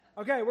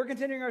Okay, we're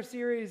continuing our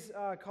series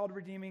called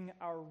Redeeming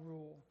Our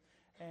Rule.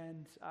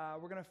 And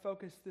we're going to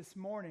focus this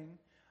morning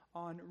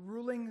on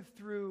ruling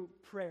through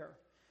prayer.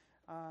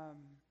 And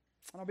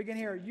I'll begin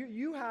here.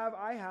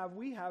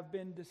 We have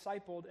been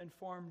discipled and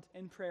formed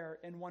in prayer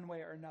in one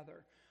way or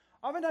another.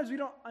 Oftentimes we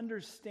don't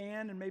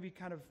understand and maybe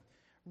kind of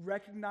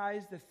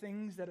recognize the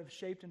things that have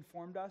shaped and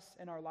formed us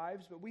in our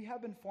lives, but we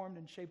have been formed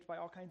and shaped by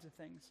all kinds of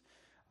things.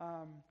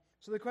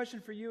 So the question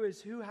for you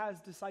is, who has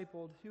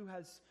discipled, who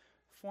has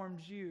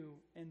formed you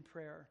in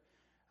prayer?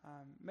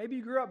 Maybe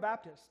you grew up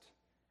Baptist,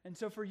 and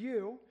so for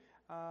you,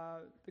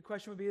 the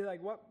question would be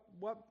like,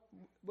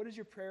 what does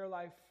your prayer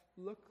life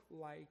look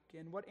like,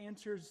 and what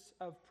answers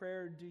of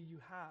prayer do you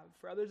have?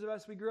 For others of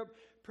us, we grew up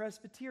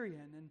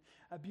Presbyterian, and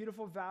a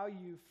beautiful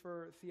value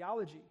for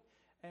theology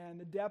and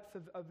the depth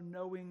of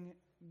knowing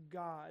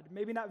God.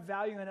 Maybe not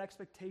valuing an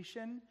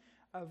expectation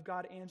of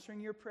God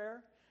answering your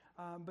prayer,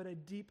 but a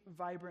deep,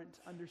 vibrant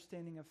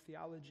understanding of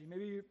theology.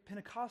 Maybe you're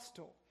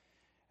Pentecostal,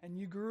 and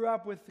you grew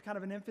up with kind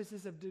of an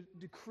emphasis of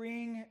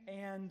decreeing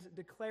and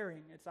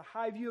declaring. It's a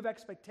high view of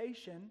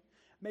expectation,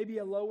 maybe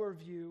a lower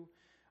view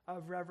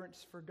of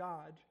reverence for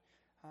God.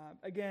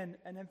 Again,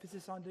 an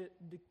emphasis on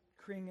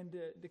decreeing and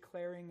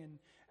declaring,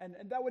 and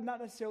that would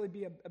not necessarily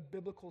be a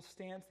biblical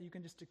stance that you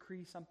can just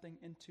decree something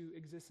into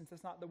existence.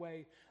 That's not the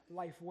way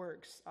life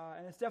works,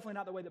 and it's definitely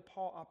not the way that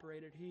Paul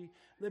operated. He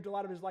lived a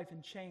lot of his life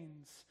in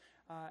chains,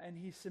 and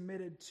he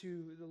submitted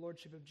to the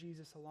lordship of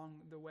Jesus along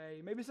the way.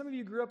 Maybe some of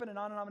you grew up in a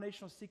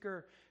non-denominational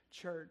seeker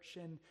church,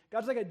 and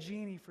God's like a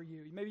genie for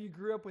you. Maybe you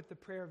grew up with the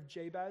prayer of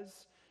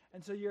Jabez,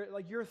 and so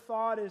your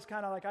thought is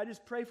kind of like, I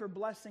just pray for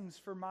blessings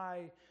for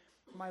my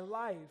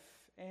life.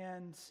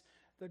 And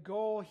the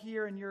goal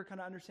here in your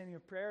kind of understanding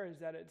of prayer is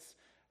that it's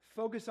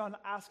focused on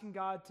asking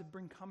God to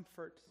bring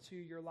comfort to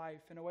your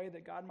life in a way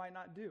that God might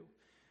not do.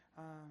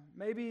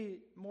 Maybe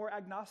more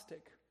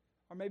agnostic,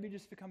 or maybe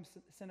just become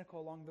cynical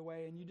along the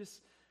way, and you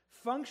just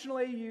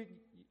functionally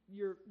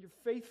you're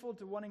faithful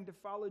to wanting to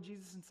follow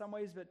Jesus in some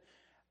ways, but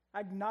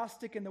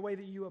agnostic in the way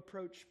that you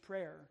approach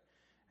prayer,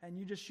 and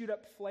you just shoot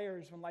up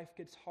flares when life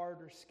gets hard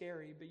or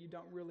scary, but you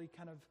don't really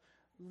kind of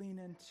lean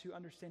into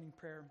understanding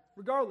prayer.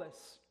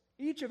 Regardless,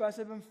 each of us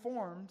have been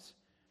formed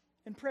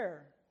in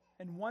prayer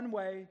in one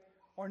way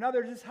or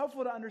another. It's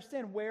helpful to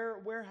understand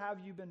where have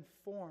you been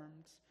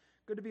formed.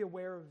 Good to be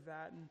aware of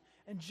that.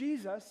 And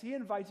Jesus, he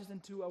invites us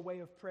into a way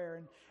of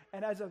prayer.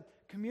 And as a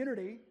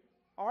community,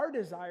 our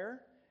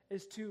desire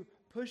is to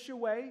push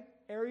away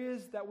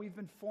areas that we've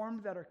been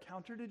formed that are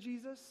counter to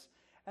Jesus,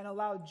 and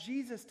allow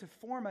Jesus to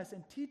form us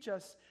and teach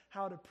us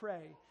how to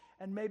pray,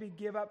 and maybe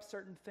give up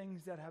certain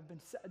things that have been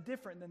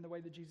different than the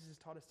way that Jesus has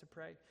taught us to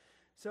pray.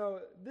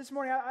 So this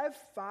morning, I have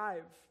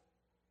 5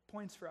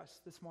 points for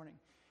us this morning.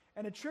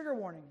 And a trigger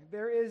warning.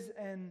 There is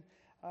an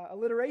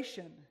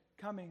alliteration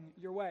coming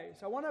your way.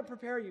 So I want to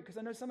prepare you, because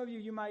I know some of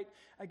you might,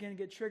 again,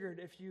 get triggered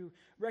if you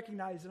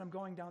recognize that I'm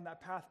going down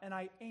that path, and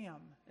I am.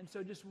 And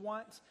so just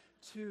want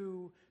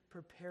to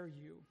prepare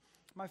you.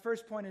 My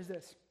first point is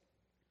this.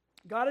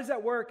 God is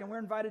at work, and we're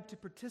invited to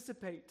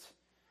participate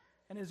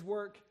in his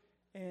work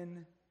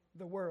in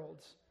the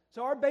world.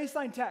 So our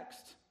baseline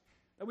text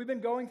that we've been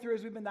going through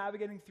as we've been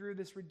navigating through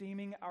this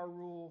Redeeming Our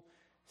Rule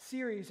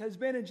series has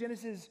been in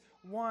Genesis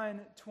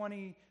 1,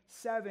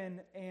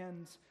 27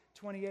 and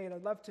 28.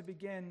 I'd love to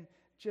begin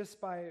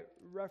just by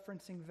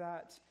referencing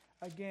that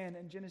again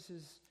in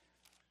Genesis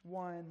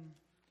 1,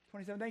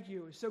 27. Thank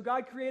you. So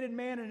God created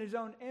man in his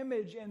own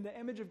image. In the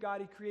image of God,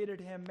 he created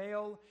him.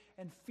 Male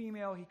and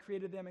female, he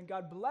created them. And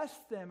God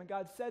blessed them. And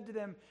God said to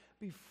them,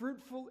 be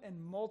fruitful and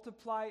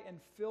multiply and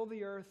fill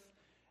the earth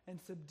and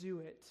subdue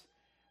it,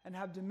 and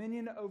have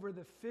dominion over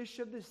the fish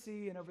of the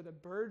sea and over the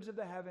birds of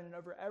the heaven and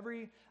over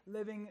every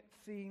living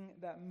thing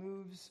that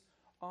moves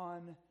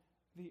on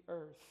the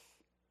earth.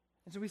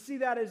 And so we see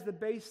that as the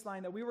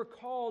baseline, that we were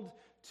called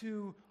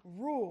to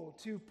rule,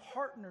 to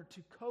partner,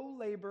 to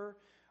co-labor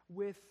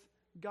with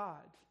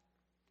God.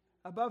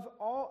 Above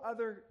all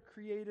other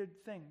created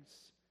things,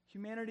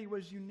 humanity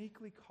was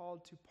uniquely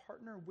called to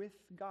partner with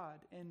God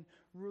in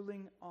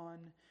ruling on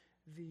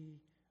the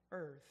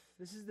earth.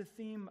 This is the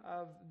theme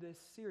of this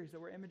series,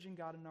 that we're imaging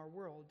God in our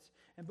worlds,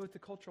 in both the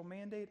cultural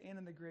mandate and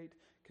in the Great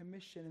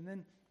Commission. And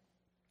then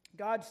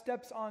God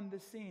steps on the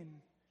scene.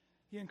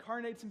 He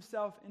incarnates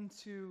himself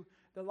into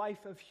the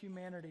life of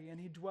humanity, and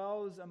he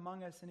dwells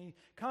among us, and he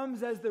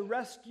comes as the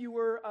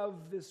rescuer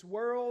of this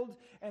world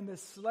and the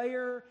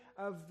slayer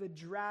of the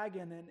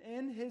dragon. And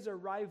in his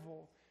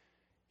arrival,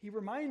 he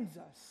reminds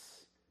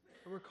us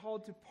that we're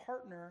called to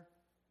partner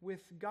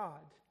with God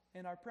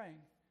in our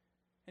praying.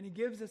 And he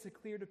gives us a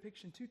clear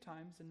depiction 2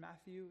 times in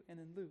Matthew and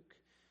in Luke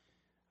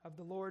of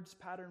the Lord's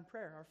pattern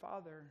prayer. Our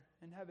Father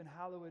in heaven,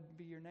 hallowed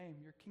be your name.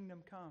 Your kingdom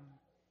come.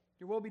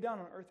 Your will be done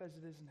on earth as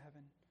it is in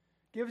heaven.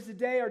 Give us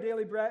today our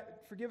daily bread.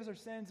 Forgive us our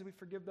sins, and we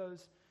forgive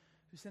those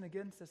who sin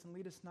against us, and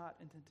lead us not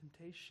into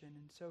temptation.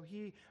 And so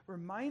he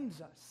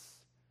reminds us,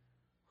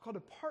 we're called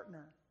to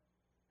partner,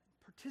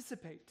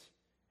 participate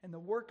in the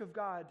work of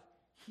God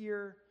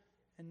here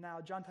and now.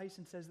 John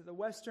Tyson says that the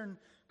Western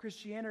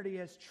Christianity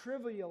has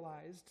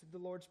trivialized the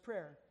Lord's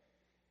Prayer.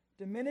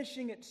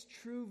 diminishing its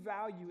true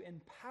value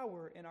and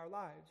power in our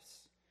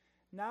lives.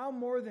 Now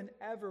more than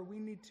ever, we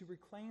need to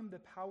reclaim the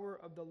power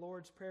of the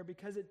Lord's Prayer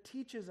because it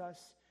teaches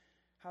us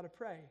how to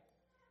pray,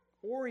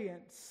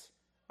 orients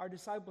our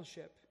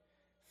discipleship,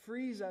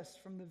 frees us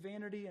from the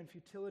vanity and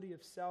futility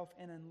of self,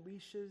 and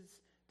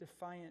unleashes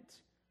defiant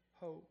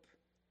hope.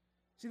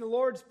 See, the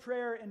Lord's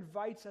Prayer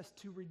invites us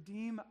to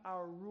redeem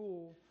our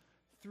rule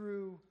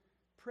through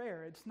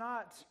prayer. It's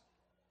not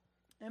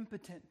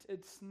impotent.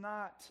 It's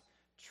not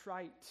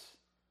trite.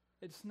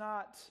 It's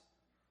not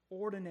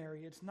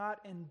ordinary. It's not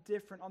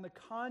indifferent. On the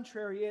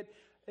contrary, it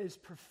is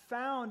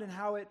profound in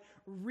how it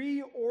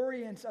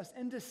reorients us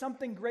into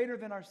something greater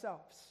than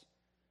ourselves.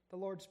 The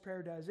Lord's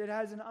Prayer does. It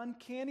has an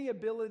uncanny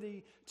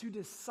ability to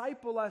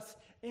disciple us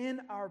in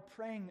our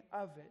praying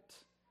of it.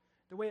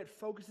 The way it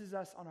focuses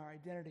us on our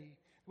identity,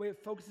 the way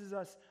it focuses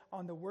us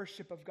on the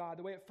worship of God,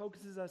 the way it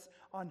focuses us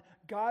on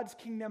God's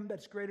kingdom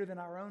that's greater than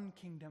our own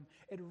kingdom.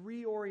 It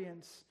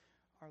reorients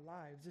our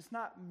lives. It's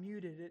not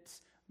muted.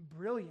 It's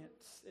brilliant.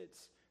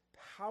 It's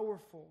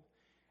powerful.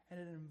 And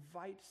it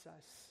invites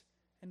us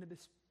into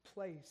this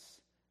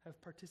place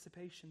of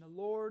participation. The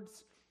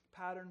Lord's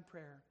pattern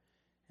prayer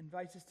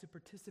invites us to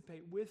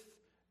participate with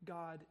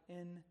God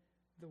in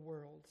the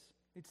world.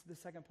 It's the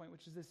second point,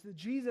 which is this. That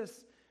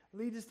Jesus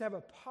leads us to have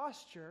a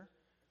posture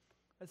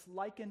that's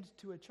likened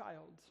to a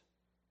child.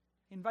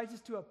 He invites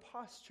us to a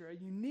posture, a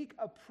unique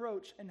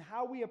approach in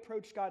how we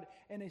approach God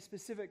in a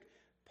specific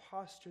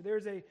posture.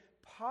 There's a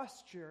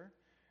posture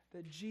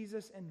that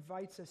Jesus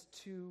invites us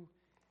to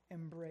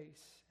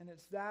embrace, and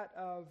it's that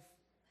of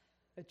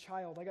a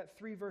child. I got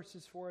 3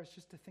 verses for us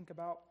just to think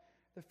about.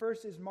 The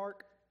first is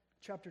Mark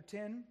chapter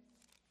 10,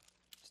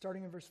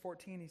 starting in verse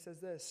 14. He says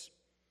this.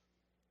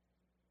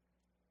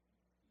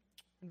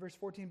 In verse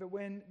 14, but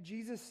when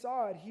Jesus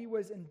saw it, he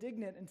was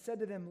indignant and said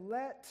to them,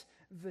 "Let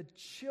the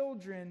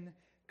children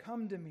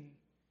come to me.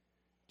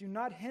 Do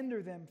not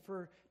hinder them,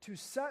 for to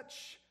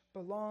such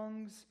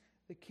belongs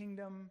the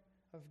kingdom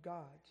of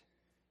God.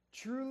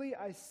 Truly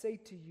I say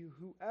to you,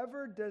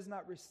 whoever does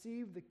not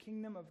receive the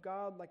kingdom of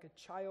God like a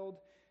child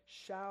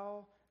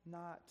shall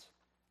not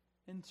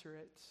enter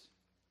it."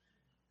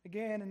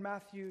 Again, in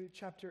Matthew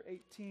chapter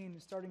 18,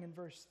 starting in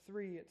verse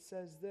 3, it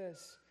says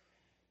this,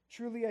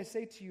 "Truly I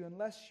say to you,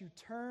 unless you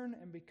turn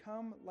and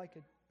become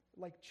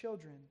like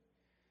children,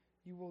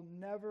 you will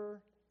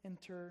never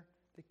enter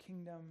the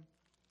kingdom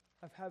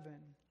of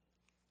heaven."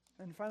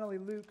 And finally,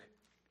 Luke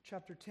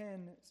chapter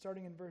 10,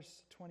 starting in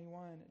verse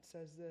 21, it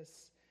says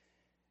this,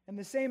 "In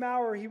the same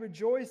hour he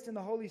rejoiced in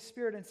the Holy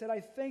Spirit and said, I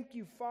thank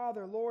you,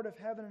 Father, Lord of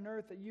heaven and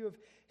earth, that you have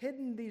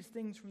hidden these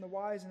things from the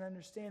wise and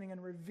understanding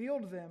and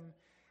revealed them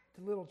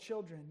to little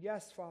children.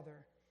 Yes,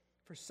 Father,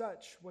 for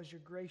such was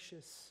your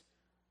gracious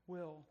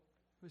will."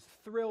 He was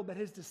thrilled that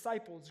his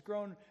disciples,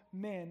 grown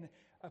men,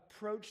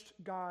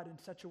 approached God in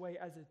such a way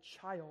as a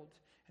child,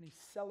 and he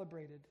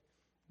celebrated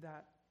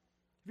that.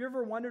 Have you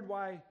ever wondered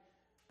why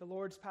the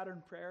Lord's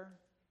pattern prayer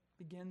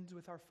begins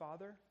with our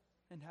Father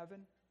in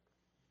heaven?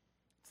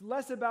 It's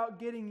less about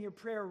getting your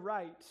prayer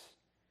right,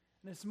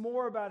 and it's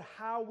more about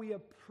how we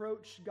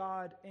approach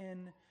God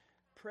in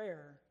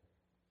prayer.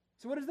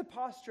 So what is the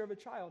posture of a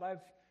child? I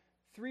have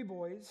 3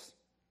 boys,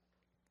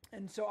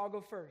 and so I'll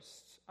go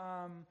first.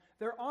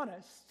 They're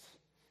honest.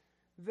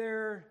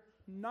 They're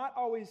not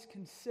always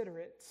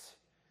considerate.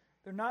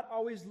 They're not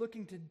always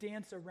looking to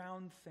dance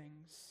around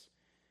things.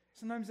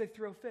 Sometimes they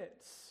throw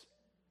fits.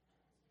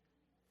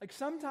 Like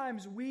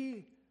sometimes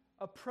we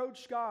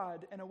approach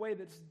God in a way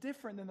that's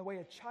different than the way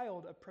a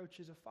child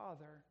approaches a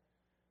father.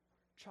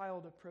 A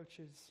child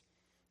approaches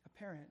a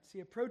parent. See,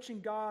 approaching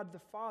God the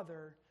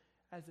Father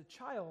as a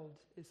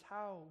child is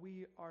how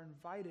we are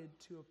invited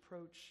to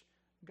approach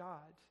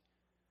God.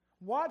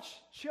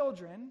 Watch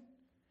children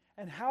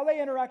and how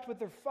they interact with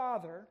their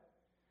father,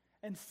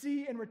 and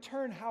see in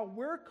return how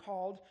we're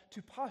called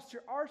to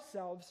posture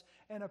ourselves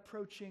in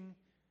approaching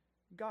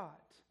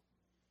God.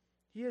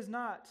 He is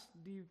not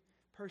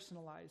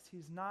depersonalized.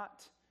 He's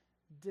not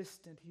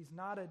distant. He's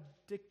not a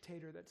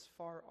dictator that's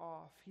far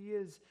off. He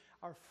is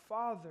our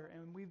Father,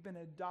 and we've been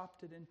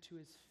adopted into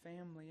his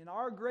family. And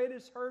our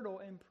greatest hurdle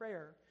in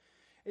prayer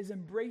is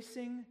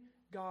embracing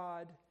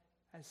God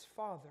as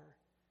Father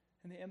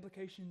and the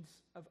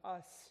implications of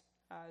us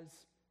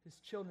as his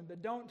children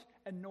that don't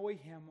annoy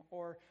him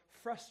or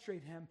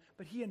frustrate him,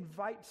 but he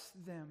invites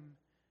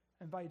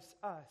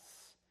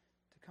us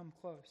to come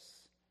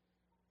close.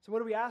 So what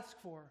do we ask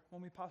for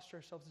when we posture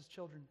ourselves as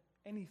children?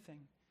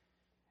 Anything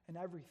and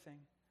everything.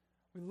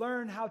 We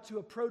learn how to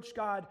approach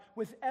God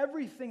with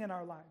everything in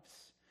our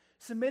lives,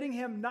 submitting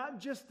him not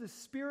just the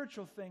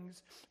spiritual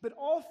things, but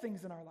all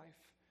things in our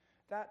life.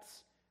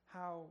 That's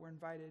how we're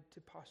invited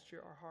to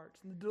posture our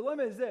hearts. And the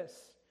dilemma is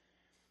this: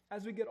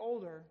 as we get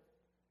older,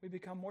 we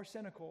become more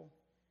cynical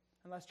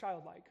and less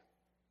childlike.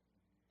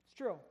 It's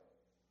true.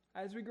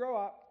 As we grow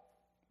up,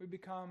 we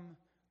become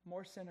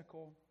more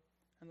cynical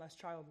and less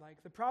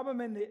childlike. The problem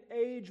in the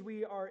age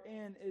we are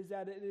in is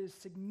that it is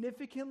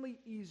significantly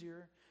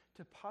easier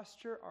to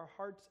posture our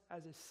hearts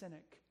as a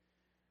cynic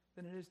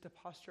than it is to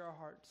posture our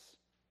hearts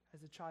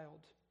as a child.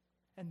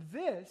 And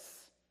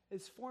this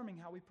is forming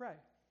how we pray,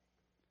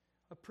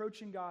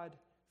 approaching God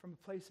from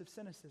a place of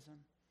cynicism.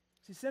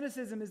 See,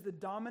 cynicism is the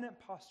dominant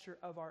posture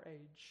of our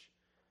age,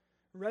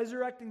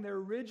 resurrecting the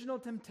original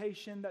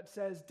temptation that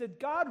says, did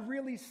God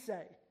really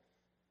say?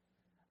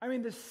 I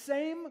mean, the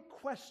same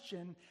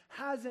question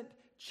hasn't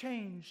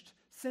changed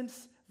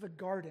since the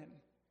garden.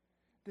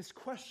 This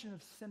question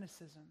of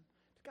cynicism.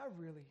 Did God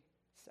really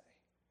say?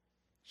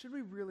 Should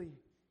we really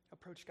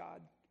approach God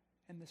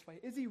in this way?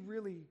 Is he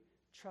really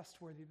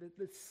trustworthy?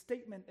 The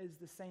statement is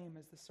the same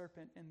as the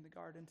serpent in the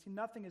garden. See,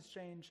 nothing has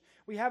changed.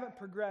 We haven't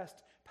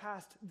progressed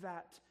past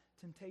that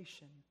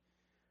temptation.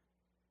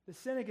 The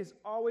cynic is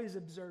always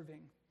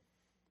observing,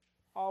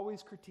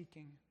 always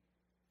critiquing,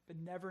 but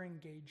never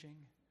engaging,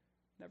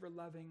 never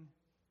loving,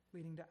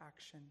 leading to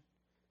action.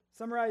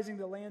 Summarizing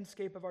the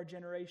landscape of our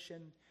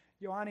generation,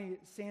 Yohani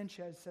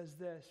Sanchez says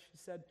this. She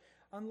said,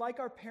 unlike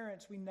our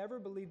parents, we never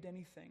believed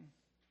anything.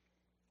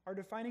 Our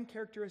defining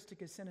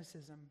characteristic is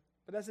cynicism,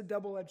 but that's a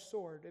double-edged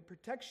sword. It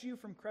protects you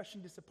from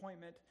crushing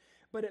disappointment,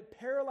 but it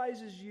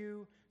paralyzes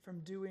you from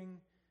doing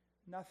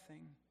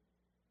nothing.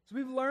 So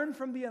we've learned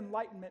from the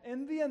Enlightenment.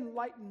 In the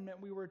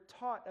Enlightenment, we were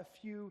taught a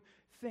few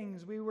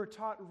things. We were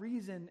taught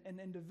reason and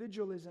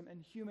individualism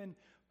and human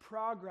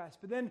progress.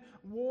 But then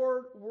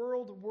world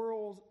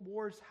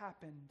wars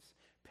happened.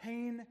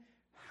 Pain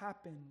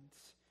happened.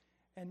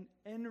 And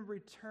in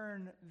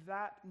return,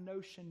 that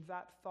notion,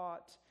 that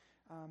thought,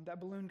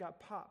 that balloon got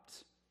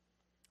popped.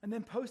 And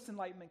then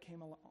post-Enlightenment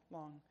came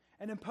along.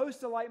 And in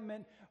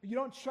post-Enlightenment, you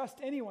don't trust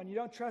anyone. You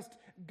don't trust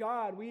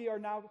God. We are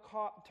now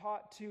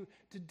taught to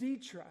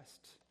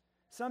detrust.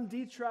 Some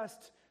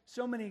detrust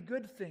so many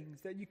good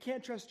things that you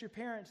can't trust your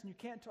parents, and you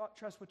can't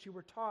trust what you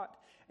were taught,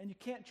 and you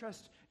can't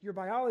trust your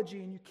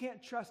biology, and you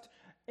can't trust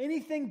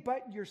anything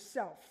but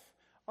yourself.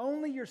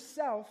 Only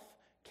yourself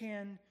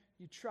can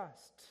you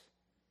trust.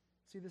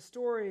 See, the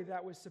story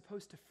that was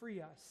supposed to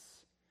free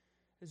us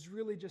is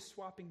really just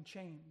swapping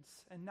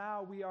chains. And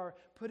now we are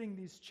putting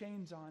these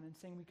chains on and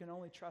saying we can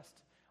only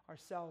trust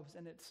ourselves,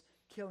 and it's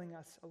killing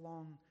us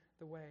along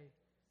the way.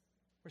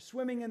 We're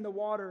swimming in the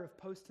water of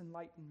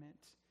post-enlightenment,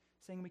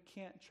 saying we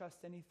can't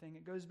trust anything.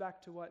 It goes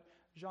back to what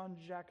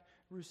Jean-Jacques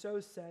Rousseau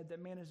said,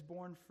 that man is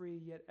born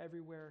free, yet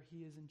everywhere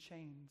he is in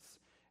chains.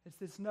 It's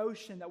this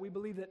notion that we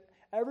believe that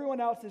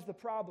everyone else is the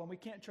problem. We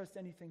can't trust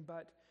anything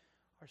but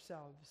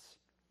ourselves.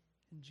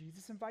 And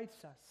Jesus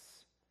invites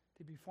us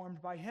to be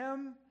formed by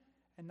him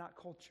and not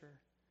culture.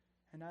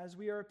 And as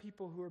we are a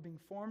people who are being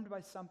formed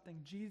by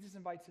something, Jesus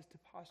invites us to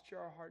posture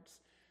our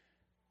hearts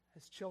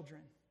as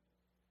children,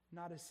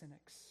 not as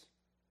cynics,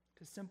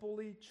 to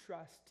simply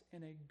trust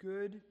in a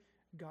good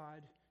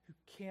God who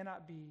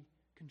cannot be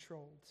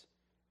controlled.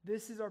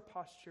 This is our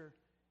posture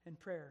in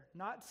prayer,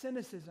 not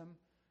cynicism,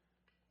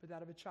 but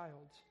that of a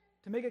child.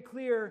 To make it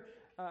clear,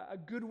 a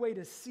good way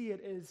to see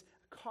it is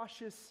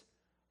cautious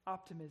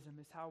optimism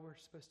is how we're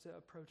supposed to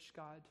approach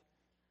God.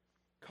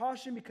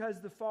 Caution because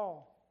the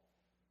fall,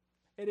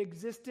 it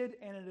existed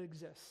and it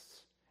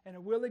exists, and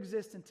it will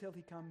exist until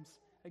he comes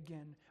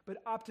again. But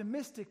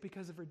optimistic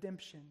because of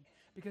redemption,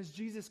 because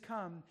Jesus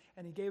come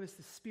and he gave us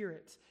the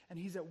Spirit, and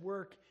he's at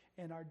work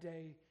in our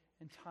day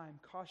and time.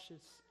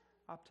 Cautious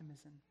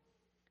optimism.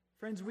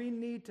 Friends, we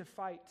need to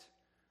fight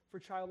for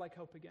childlike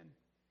hope again.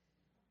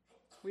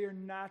 We are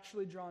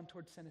naturally drawn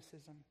towards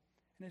cynicism,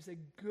 and it's a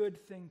good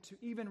thing to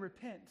even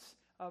repent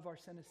of our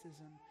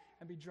cynicism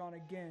and be drawn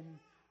again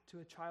to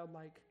a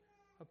childlike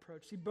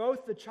approach. See,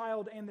 both the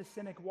child and the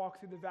cynic walk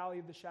through the valley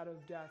of the shadow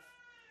of death.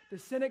 The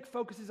cynic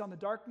focuses on the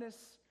darkness,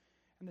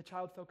 and the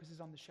child focuses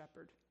on the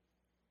shepherd.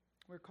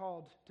 We're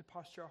called to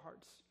posture our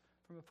hearts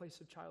from a place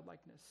of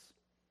childlikeness.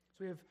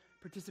 So we have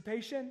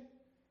participation,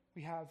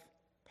 we have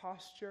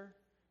posture.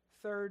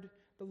 Third,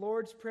 the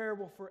Lord's Prayer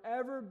will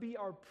forever be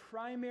our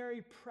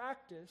primary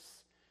practice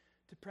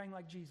to praying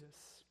like Jesus.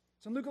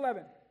 So in Luke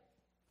 11,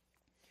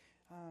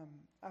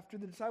 after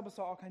the disciples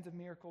saw all kinds of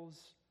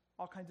miracles,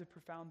 all kinds of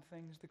profound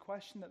things, the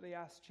question that they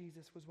asked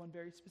Jesus was one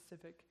very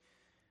specific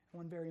and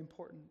one very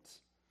important.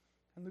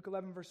 In Luke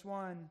 11, verse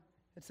 1,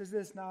 it says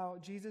this, now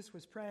Jesus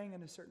was praying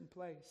in a certain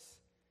place,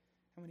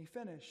 and when he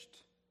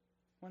finished,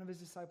 one of his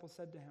disciples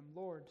said to him,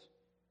 Lord,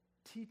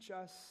 teach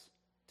us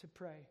to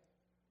pray,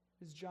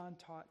 as John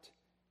taught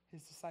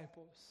his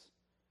disciples.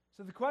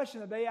 So the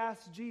question that they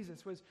asked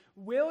Jesus was,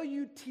 will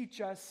you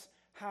teach us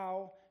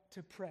how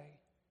to pray?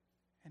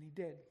 And he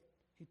did.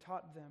 He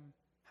taught them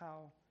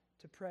how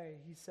to pray.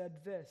 He said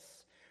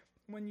this,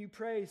 when you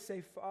pray,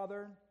 say,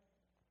 Father,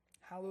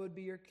 hallowed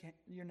be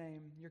your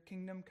name, your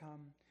kingdom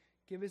come.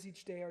 Give us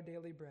each day our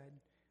daily bread.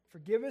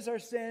 Forgive us our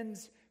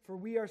sins, for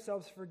we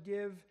ourselves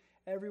forgive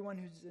everyone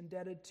who's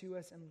indebted to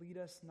us, and lead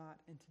us not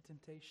into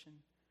temptation.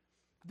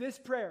 This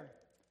prayer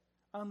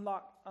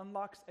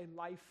unlocks a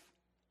life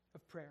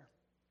of prayer.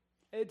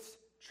 It's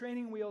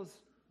training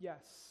wheels,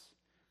 yes,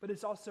 but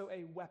it's also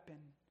a weapon.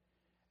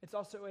 It's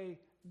also a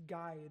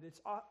guide.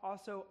 It's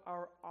also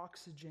our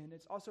oxygen.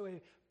 It's also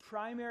a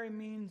primary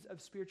means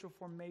of spiritual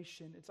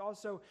formation. It's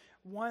also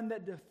one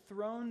that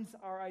dethrones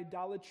our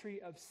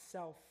idolatry of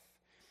self.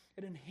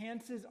 It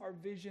enhances our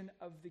vision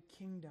of the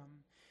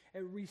kingdom.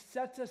 It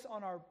resets us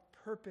on our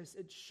purpose.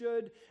 It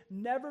should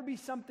never be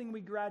something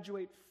we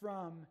graduate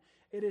from.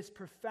 It is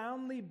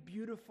profoundly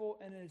beautiful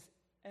and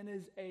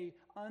is a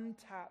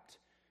untapped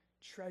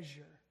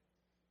treasure.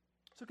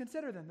 So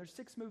consider them. There's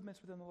 6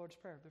 movements within the Lord's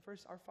Prayer. The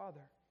first, Our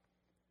Father.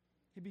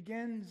 He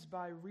begins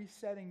by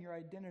resetting your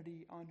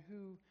identity on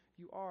who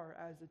you are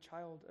as a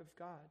child of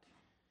God.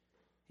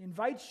 He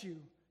invites you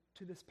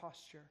to this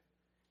posture,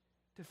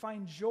 to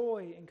find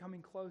joy in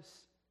coming close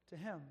to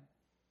Him.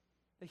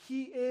 That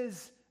He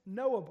is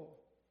knowable.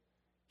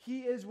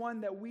 He is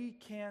one that we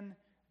can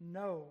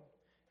know.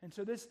 And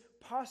so this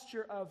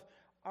posture of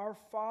our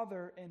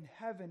Father in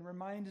heaven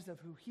reminds us of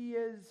who He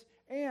is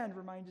and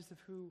reminds us of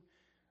who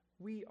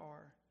we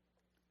are.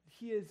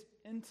 He is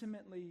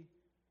intimately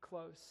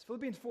close.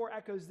 Philippians 4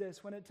 echoes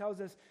this when it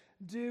tells us,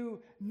 do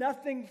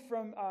not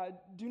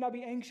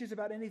be anxious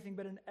about anything,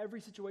 but in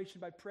every situation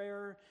by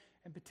prayer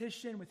and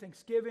petition with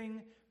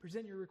thanksgiving,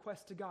 present your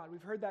requests to God.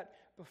 We've heard that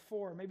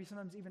before, maybe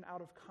sometimes even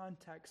out of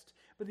context.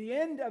 But the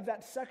end of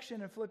that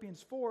section in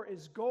Philippians 4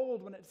 is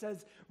gold when it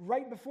says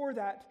right before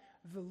that,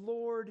 the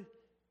Lord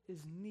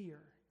is near.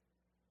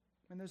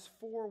 And those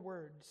 4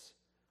 words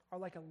are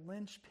like a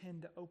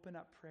linchpin to open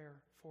up prayer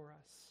for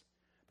us.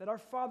 That our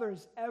Father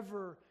is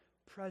ever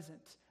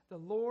present. The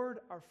Lord,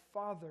 our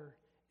Father,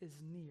 is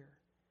near.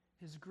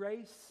 His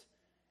grace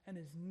and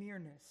His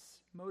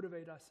nearness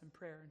motivate us in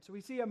prayer. And so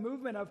we see a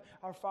movement of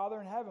our Father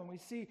in heaven. We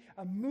see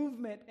a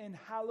movement in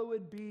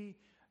hallowed be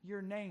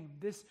your name.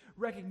 This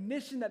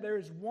recognition that there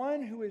is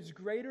one who is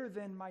greater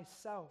than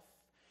myself.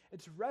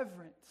 It's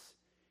reverence.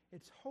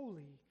 It's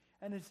holy.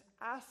 And it's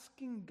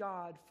asking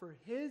God for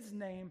His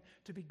name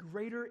to be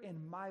greater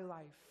in my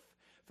life.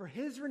 For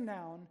His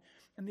renown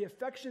and the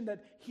affection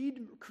that He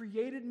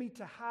created me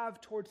to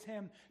have towards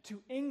Him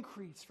to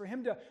increase, for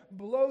Him to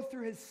blow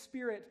through His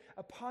Spirit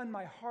upon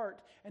my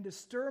heart and to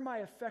stir my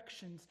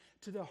affections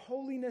to the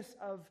holiness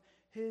of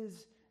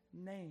His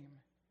name.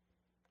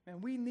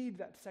 And we need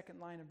that second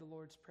line of the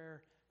Lord's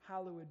Prayer,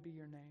 hallowed be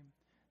your name.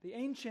 The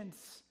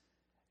ancients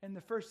in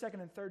the 1st,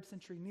 2nd, and 3rd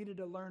century needed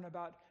to learn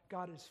about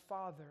God as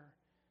Father,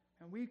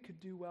 and we could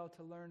do well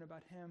to learn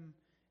about Him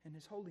and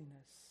His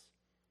holiness.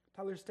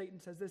 Tyler Staton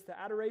says this, that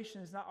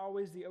adoration is not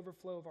always the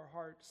overflow of our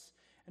hearts.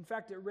 In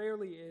fact, it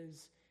rarely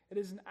is. It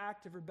is an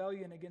act of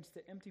rebellion against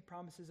the empty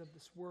promises of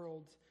this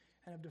world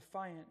and of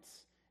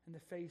defiance in the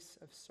face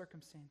of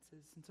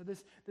circumstances. And so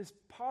this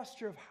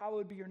posture of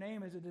hallowed be your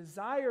name is a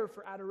desire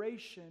for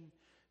adoration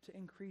to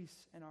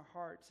increase in our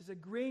hearts. It's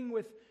agreeing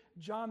with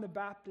John the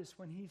Baptist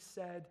when he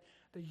said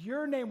that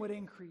your name would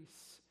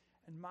increase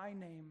and my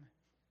name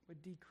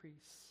would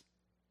decrease.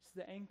 It's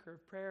the anchor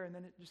of prayer, and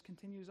then it just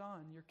continues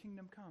on. Your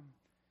kingdom come.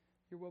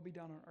 Your will be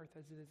done on earth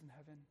as it is in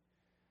heaven.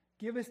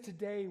 Give us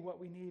today what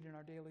we need in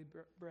our daily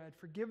bread.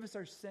 Forgive us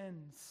our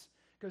sins.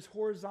 It goes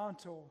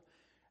horizontal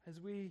as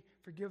we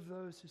forgive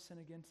those who sin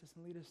against us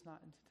and lead us not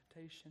into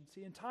temptation.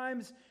 See, in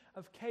times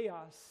of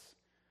chaos,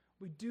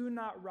 we do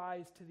not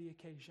rise to the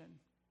occasion.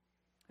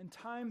 In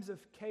times of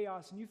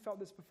chaos, and you felt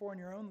this before in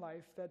your own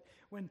life, that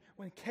when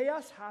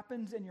chaos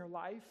happens in your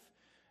life,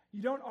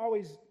 you don't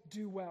always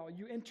do well.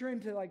 You enter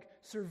into like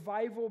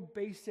survival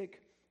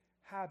basic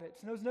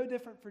habits. And it was no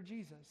different for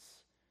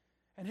Jesus.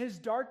 And His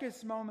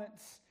darkest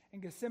moments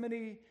in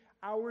Gethsemane,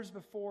 hours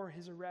before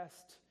His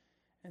arrest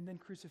and then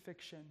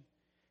crucifixion,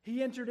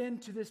 He entered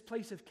into this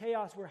place of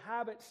chaos where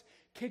habits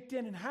kicked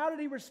in. And how did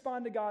He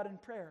respond to God in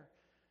prayer?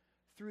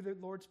 Through the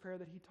Lord's Prayer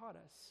that He taught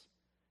us.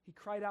 He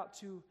cried out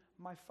to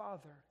my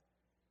Father.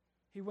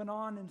 He went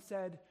on and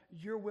said,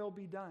 your will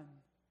be done.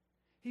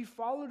 He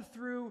followed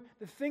through.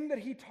 The thing that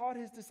He taught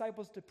His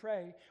disciples to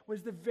pray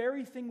was the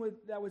very thing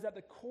that was at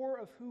the core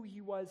of who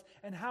He was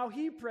and how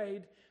He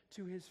prayed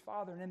to His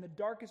Father. And in the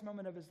darkest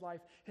moment of His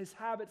life, His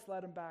habits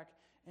led Him back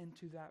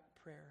into that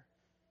prayer.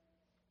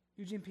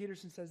 Eugene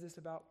Peterson says this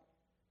about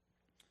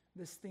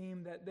this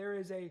theme, that there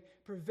is a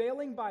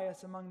prevailing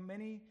bias among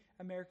many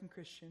American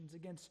Christians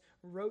against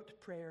rote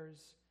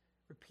prayers,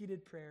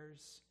 repeated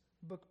prayers,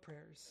 book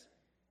prayers,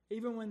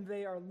 even when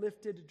they are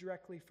lifted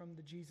directly from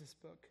the Jesus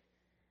book.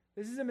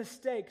 This is a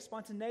mistake.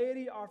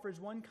 Spontaneity offers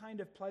one kind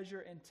of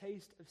pleasure and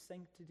taste of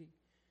sanctity.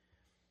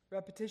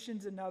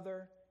 Repetition's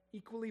another,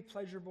 equally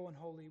pleasurable and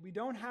holy. We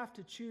don't have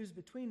to choose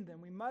between them.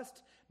 We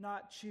must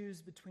not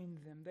choose between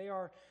them. They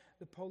are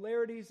the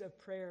polarities of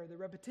prayer. The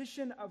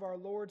repetition of our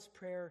Lord's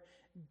Prayer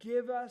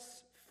give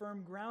us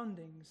firm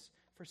groundings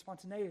for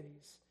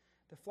spontaneities.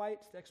 The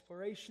flights, the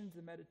explorations,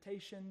 the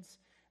meditations,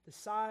 the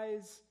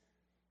sighs,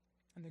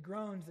 and the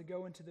groans that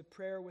go into the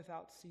prayer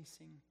without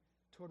ceasing,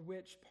 toward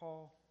which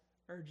Paul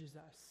urges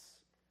us.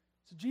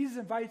 So Jesus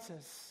invites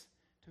us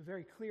to a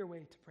very clear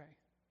way to pray,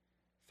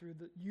 through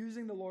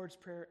using the Lord's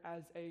Prayer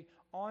as a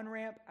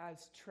on-ramp,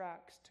 as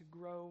tracks to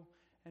grow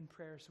in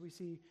prayer. So we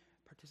see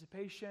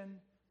participation,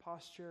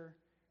 posture,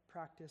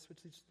 practice,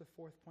 which leads to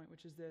the 4th point,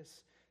 which is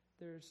this.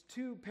 There's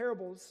 2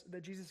 parables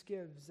that Jesus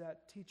gives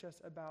that teach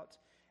us about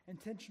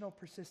intentional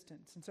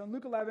persistence. And so in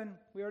Luke 11,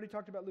 we already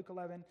talked about Luke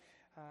 11,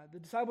 the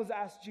disciples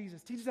asked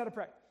Jesus, teach us how to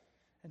pray.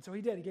 And so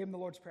he did. He gave him the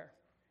Lord's Prayer.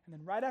 And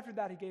then right after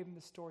that, he gave him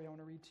the story I want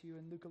to read to you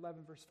in Luke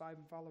 11, verse 5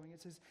 and following.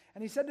 It says,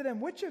 "And he said to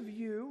them, which of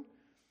you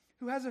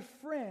who has a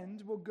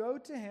friend will go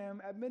to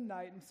him at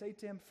midnight and say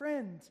to him,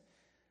 'Friend,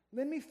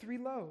 lend me 3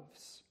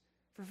 loaves.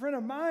 For a friend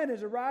of mine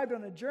has arrived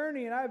on a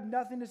journey, and I have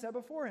nothing to set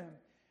before him.'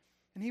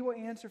 And he will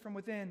answer from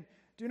within,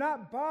 'Do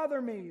not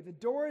bother me. The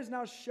door is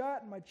now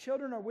shut, and my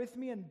children are with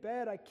me in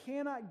bed. I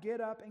cannot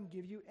get up and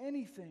give you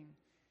anything.'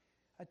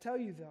 I tell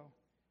you, though,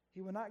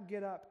 he will not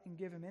get up and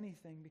give him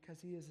anything because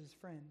he is his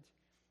friend.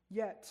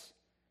 Yet,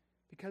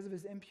 because of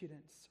his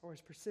impudence or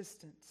his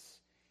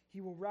persistence, he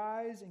will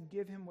rise and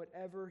give him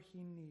whatever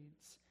he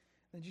needs."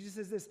 Then Jesus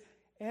says this,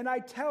 "And I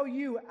tell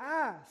you,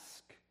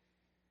 ask,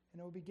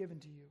 and it will be given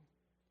to you.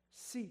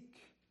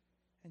 Seek,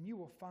 and you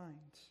will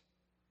find.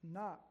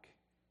 Knock,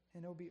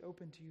 and it will be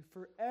open to you.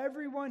 For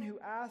everyone who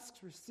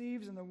asks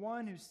receives, and the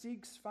one who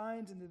seeks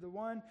finds, and to the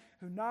one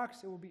who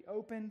knocks it will be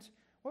opened.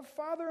 What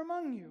father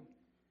among you,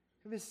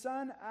 if his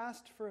son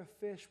asked for a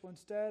fish, will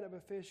instead of a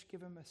fish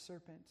give him a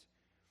serpent?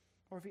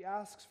 Or if he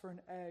asks for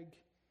an egg,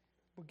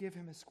 will give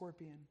him a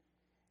scorpion?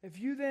 If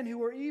you then,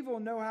 who are evil,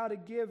 know how to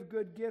give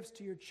good gifts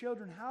to your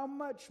children, how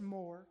much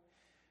more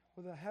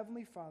will the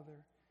Heavenly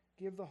Father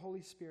give the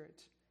Holy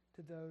Spirit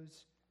to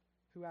those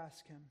who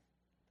ask him?"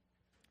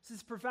 This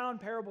is a profound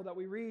parable that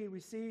we read. We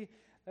see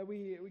that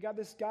we got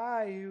this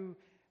guy who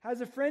has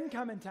a friend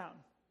come in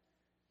town.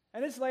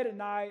 And it's late at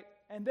night,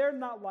 and they're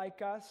not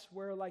like us,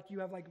 where like you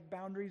have like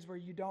boundaries where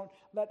you don't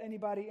let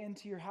anybody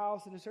into your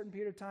house at a certain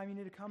period of time. You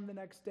need to come the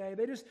next day.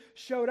 They just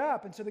showed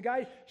up. And so the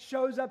guy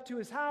shows up to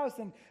his house,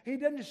 and he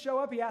doesn't just show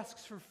up, he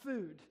asks for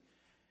food.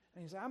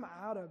 And he's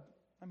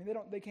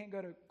like, they can't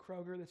go to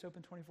Kroger that's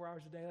open 24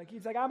 hours a day. Like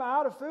he's like, "I'm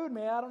out of food,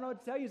 man. I don't know what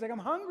to tell you." He's like, "I'm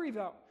hungry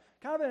though."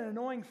 Kind of an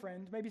annoying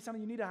friend, maybe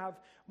something you need to have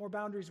more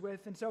boundaries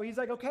with. And so he's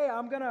like, "Okay,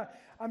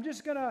 I'm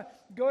just gonna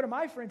go to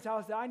my friend's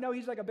house. I know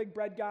he's like a big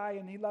bread guy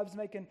and he loves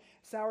making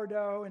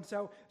sourdough. And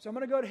so I'm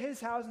gonna go to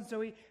his house." And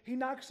so he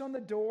knocks on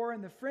the door,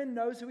 and the friend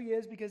knows who he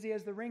is because he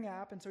has the Ring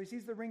app. And so he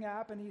sees the Ring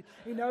app, and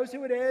he knows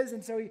who it is.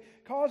 And so he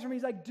calls him.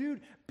 He's like,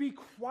 "Dude, be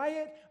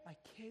quiet. My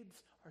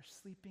kids are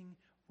sleeping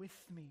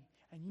with me."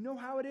 And you know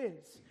how it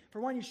is. For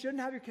one, you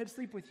shouldn't have your kids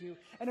sleep with you.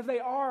 And if they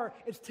are,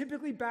 it's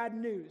typically bad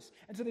news.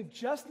 And so they've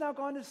just now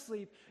gone to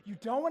sleep. You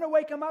don't want to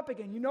wake them up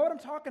again. You know what I'm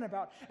talking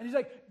about. And he's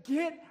like,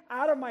 "Get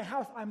out of my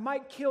house. I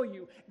might kill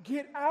you.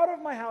 Get out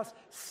of my house.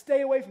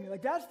 Stay away from me."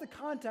 Like that's the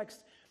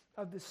context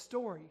of this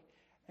story.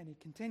 And he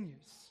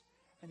continues.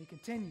 And he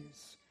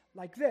continues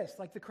like this,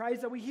 like the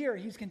cries that we hear.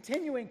 He's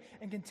continuing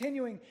and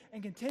continuing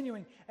and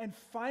continuing. And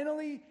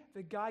finally,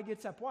 the guy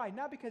gets up. Why?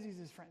 Not because he's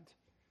his friend.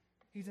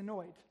 He's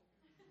annoyed.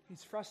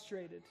 He's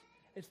frustrated.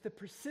 It's the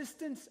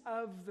persistence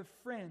of the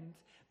friend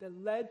that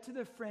led to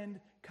the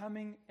friend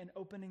coming and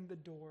opening the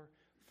door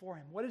for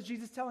him. What is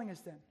Jesus telling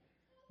us then?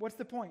 What's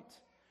the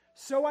point?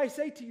 "So I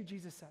say to you,"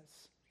 Jesus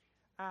says,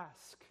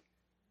 "ask,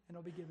 and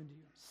it'll be given to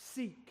you.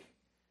 Seek,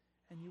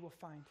 and you will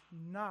find.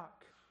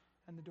 Knock,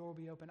 and the door will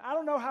be open." I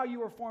don't know how you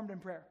were formed in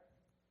prayer.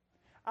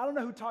 I don't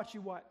know who taught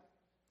you what.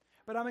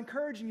 But I'm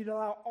encouraging you to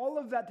allow all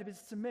of that to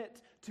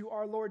submit to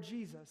our Lord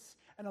Jesus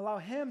and allow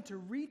him to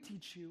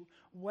reteach you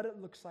what it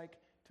looks like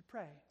to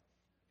pray.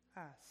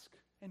 Ask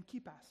and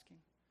keep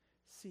asking.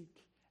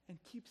 Seek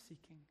and keep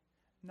seeking.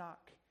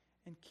 Knock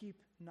and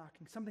keep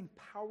knocking. Something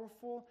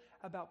powerful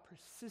about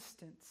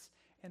persistence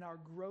and our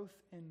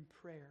growth in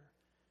prayer.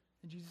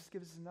 And Jesus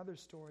gives us another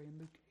story in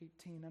Luke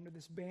 18 under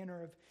this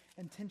banner of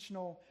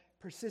intentional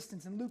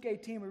persistence. In Luke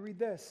 18, we read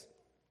this.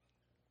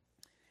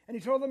 "And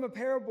he told them a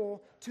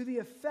parable to the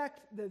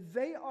effect that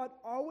they ought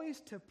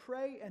always to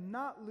pray and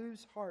not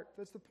lose heart."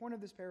 That's the point of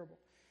this parable.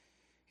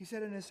 He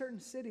said, "In a certain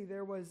city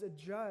there was a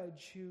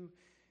judge who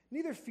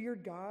neither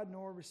feared God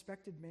nor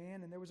respected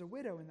man, and there was a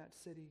widow in that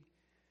city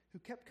who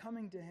kept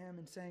coming to him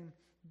and saying,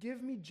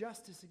 'Give me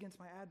justice against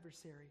my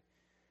adversary.'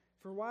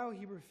 For a while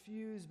he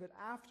refused, but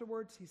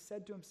afterwards he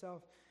said to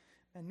himself,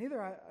 'And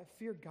neither I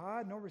fear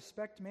God nor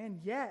respect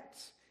man,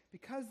 yet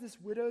because this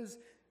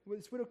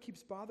widow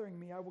keeps bothering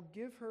me, I will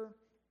give her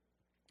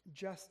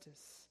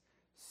justice,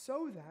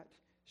 so that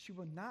she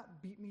will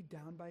not beat me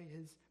down by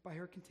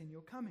her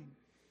continual coming.'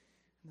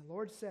 And the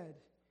Lord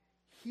said,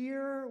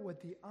 'Hear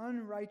what the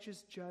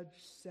unrighteous judge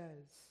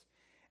says.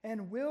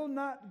 And will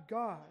not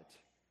God,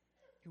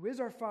 who is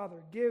our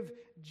Father, give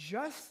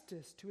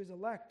justice to his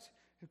elect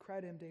who cry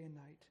to him day and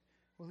night?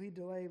 Will he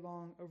delay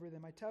long over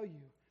them? I tell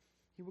you,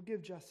 he will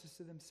give justice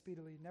to them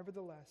speedily.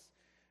 Nevertheless,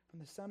 when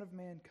the Son of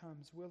Man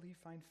comes, will he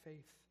find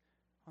faith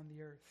on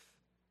the earth?'"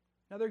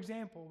 Another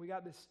example, we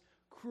got this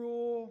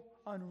cruel,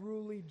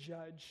 unruly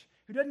judge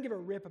who doesn't give a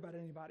rip about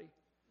anybody.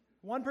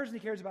 One person he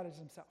cares about is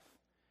himself.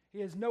 He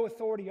has no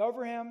authority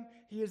over him.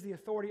 He is the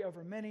authority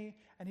over many,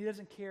 and he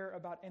doesn't care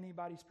about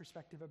anybody's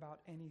perspective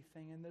about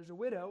anything. And there's a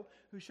widow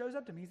who shows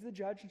up to him. He's the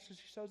judge, and so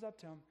she shows up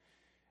to him.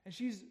 And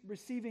she's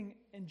receiving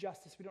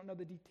injustice. We don't know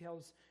the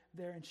details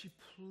there. And she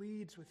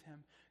pleads with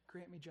him,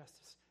 "Grant me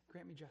justice,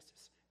 grant me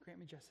justice, grant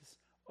me justice,"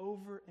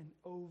 over and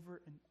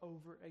over and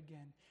over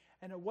again.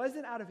 And it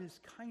wasn't out of his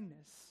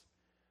kindness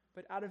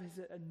but out of his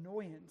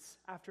annoyance,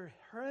 after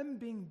him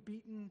being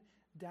beaten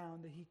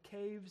down, that he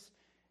caves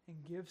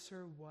and gives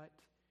her what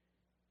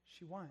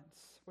she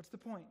wants. What's the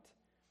point?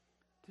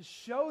 To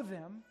show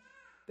them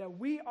that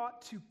we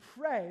ought to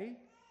pray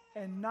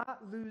and not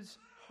lose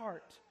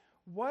heart.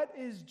 What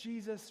is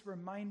Jesus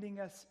reminding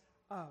us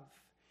of?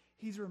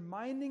 He's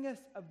reminding us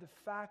of the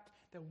fact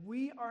that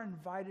we are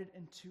invited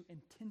into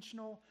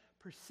intentional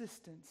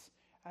persistence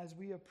as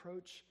we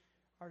approach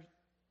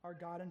our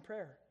God in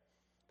prayer.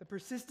 The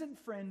persistent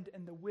friend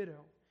and the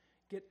widow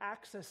get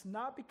access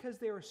not because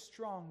they are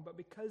strong, but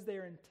because they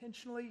are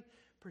intentionally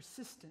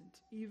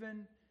persistent,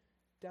 even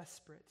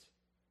desperate.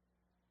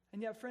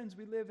 And yet, friends,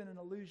 we live in an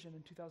illusion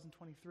in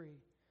 2023.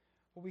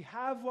 Well, we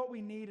have what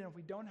we need, and if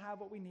we don't have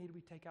what we need,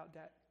 we take out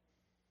debt.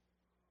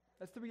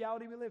 That's the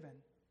reality we live in.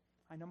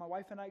 I know my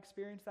wife and I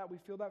experience that. We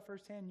feel that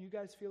firsthand. You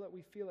guys feel it.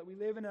 We feel it. We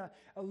live in an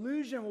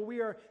illusion where we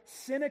are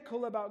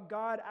cynical about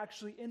God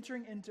actually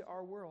entering into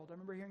our world. I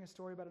remember hearing a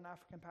story about an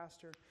African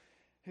pastor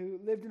who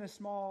lived in a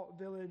small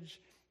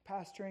village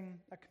pastoring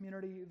a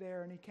community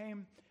there, and he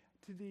came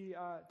to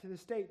the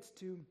States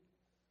to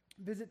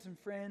visit some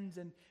friends,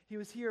 and he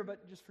was here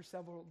but just for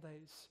several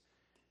days.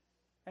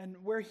 And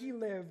where he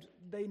lived,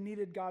 they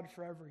needed God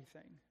for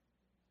everything.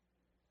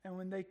 And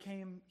when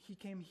he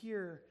came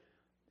here,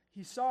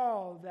 he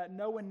saw that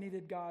no one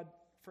needed God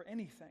for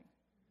anything.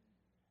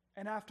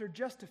 And after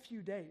just a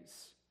few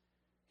days,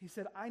 he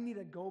said, I need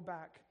to go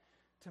back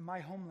to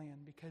my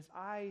homeland because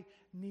I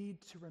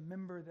need to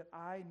remember that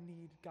I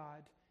need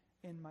God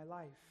in my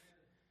life.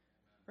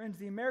 Friends,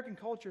 the American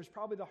culture is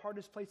probably the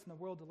hardest place in the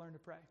world to learn to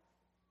pray.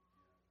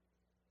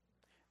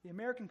 The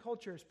American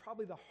culture is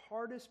probably the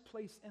hardest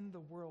place in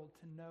the world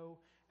to know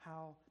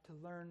how to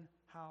learn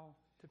how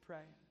to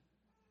pray.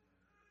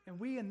 And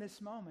we in this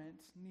moment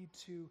need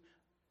to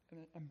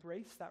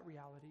embrace that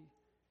reality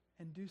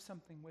and do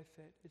something with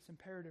it. It's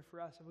imperative for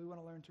us if we want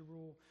to learn to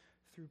rule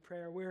through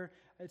prayer.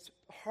 It's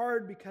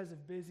hard because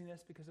of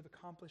busyness, because of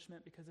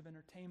accomplishment, because of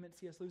entertainment.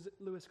 C.S.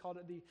 Lewis called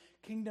it the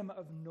kingdom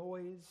of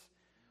noise.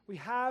 We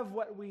have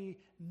what we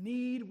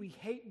need. We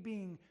hate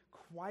being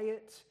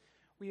quiet.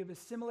 We have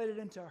assimilated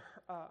into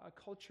a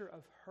culture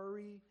of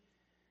hurry.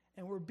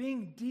 And we're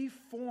being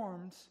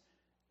deformed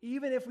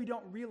even if we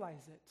don't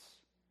realize it.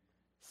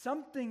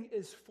 Something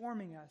is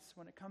forming us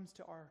when it comes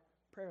to our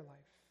prayer life.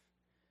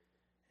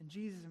 And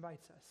Jesus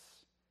invites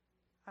us.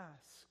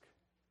 Ask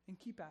and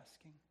keep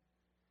asking.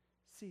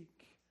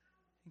 Seek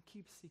and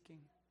keep seeking.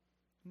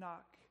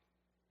 Knock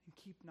and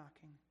keep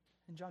knocking.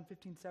 In John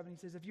 15:7, he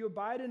says, if you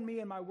abide in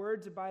me and my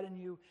words abide in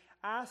you,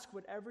 ask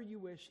whatever you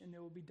wish and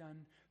it will be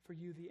done for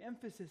you. The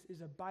emphasis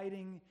is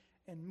abiding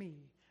in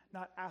me,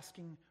 not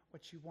asking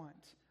what you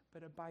want,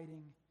 but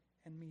abiding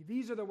in me.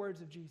 These are the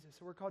words of Jesus.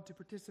 So we're called to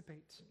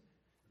participate,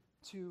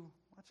 to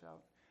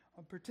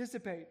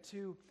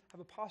have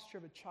a posture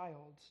of a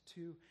child,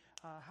 to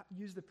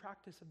use the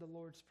practice of the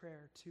Lord's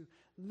Prayer, to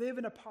live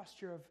in a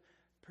posture of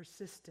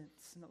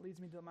persistence. And that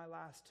leads me to my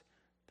last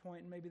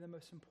point, and maybe the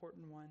most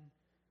important one,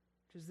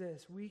 which is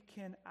this: we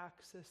can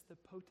access the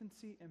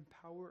potency and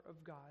power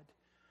of God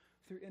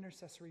through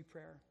intercessory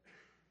prayer.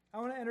 I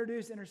want to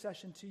introduce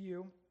intercession to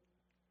you.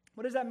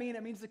 What does that mean?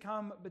 It means to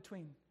come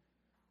between.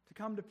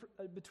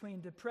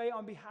 To pray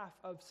on behalf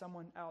of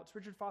someone else.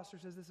 Richard Foster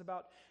says this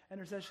about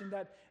intercession,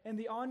 that in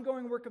the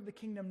ongoing work of the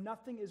kingdom,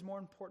 nothing is more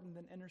important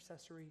than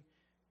intercessory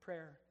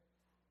prayer.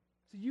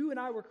 So you and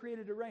I were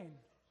created to reign.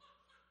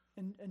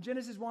 In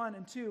Genesis 1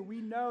 and 2,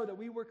 we know that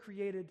we were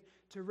created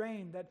to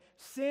reign, that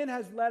sin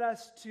has led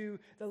us to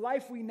the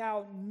life we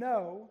now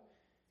know,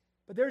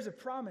 but there's a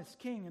promised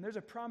king and there's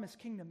a promised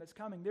kingdom that's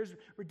coming. There's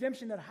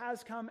redemption that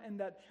has come and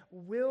that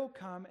will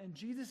come, and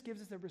Jesus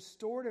gives us a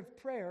restorative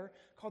prayer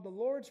called the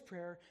Lord's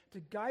Prayer to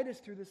guide us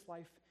through this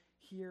life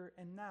here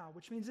and now,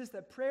 which means this,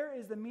 that prayer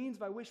is the means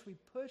by which we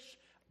push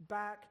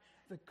back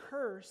the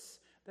curse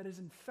that has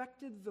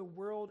infected the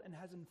world and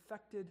has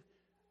infected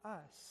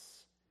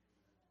us.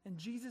 In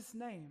Jesus'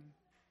 name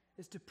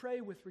is to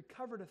pray with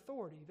recovered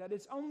authority, that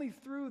it's only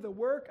through the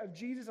work of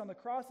Jesus on the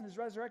cross and his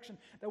resurrection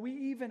that we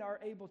even are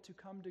able to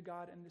come to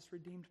God in this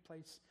redeemed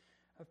place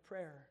of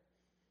prayer.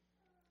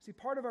 See,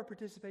 part of our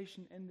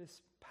participation in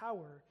this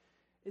power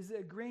is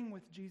agreeing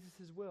with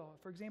Jesus' will.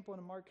 For example,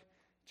 in Mark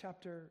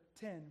chapter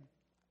 10,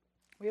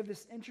 we have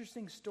this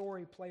interesting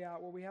story play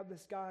out where we have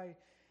this guy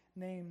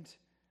named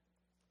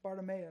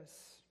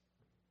Bartimaeus,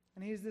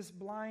 and he's this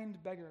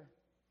blind beggar.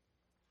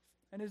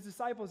 And his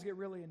disciples get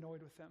really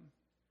annoyed with him.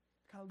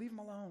 Kind of leave him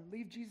alone.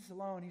 Leave Jesus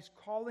alone. He's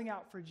calling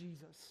out for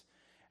Jesus.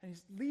 And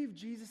he's, leave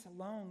Jesus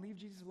alone. Leave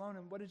Jesus alone.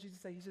 And what does Jesus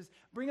say? He says,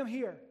 bring him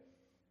here.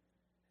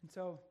 And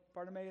so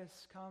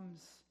Bartimaeus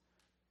comes.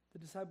 The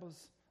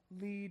disciples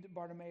lead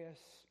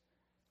Bartimaeus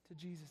to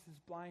Jesus. This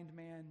blind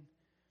man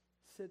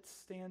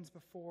stands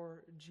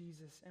before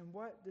Jesus. And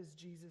what does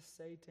Jesus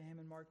say to him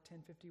in Mark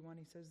 10:51?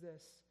 He says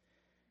this.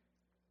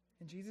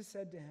 And Jesus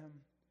said to him,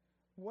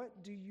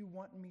 what do you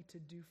want me to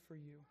do for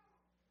you?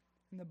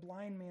 And the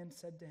blind man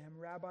said to him,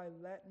 Rabbi,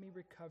 let me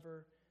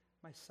recover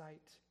my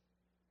sight.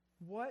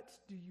 What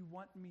do you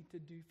want me to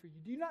do for you?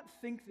 Do you not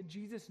think that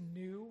Jesus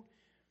knew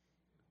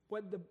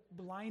what the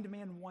blind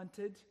man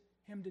wanted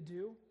him to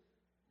do,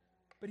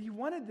 but he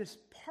wanted this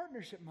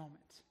partnership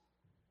moment.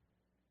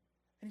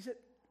 And he said,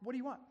 what do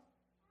you want?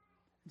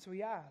 And so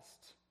he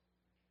asked.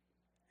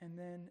 And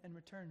then in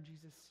return,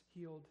 Jesus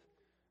healed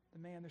the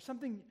man. There's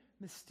something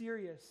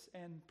mysterious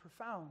and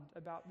profound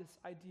about this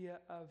idea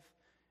of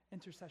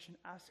intercession,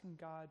 asking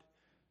God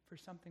for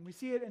something. We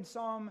see it in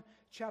Psalm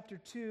chapter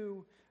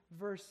 2,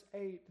 verse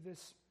 8,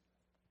 this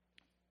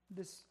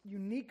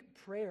unique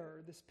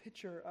prayer, this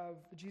picture of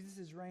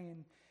Jesus'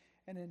 reign.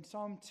 And in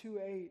Psalm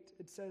 2:8,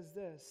 it says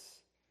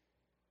this,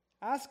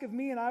 ask of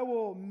me, and I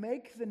will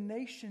make the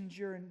nations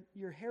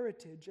your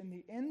heritage, and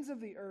the ends of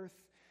the earth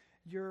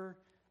your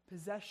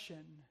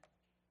possession.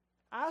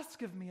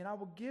 Ask of me, and I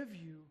will give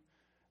you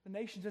the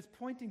nations. It's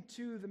pointing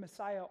to the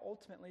Messiah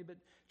ultimately. But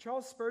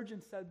Charles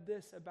Spurgeon said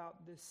this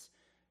about this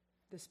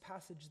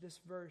passage, this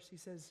verse. He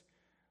says,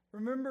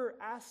 remember,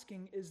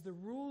 asking is the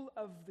rule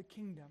of the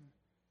kingdom.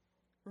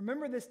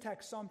 Remember this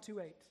text, Psalm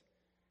 2:8.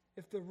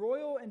 If the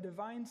royal and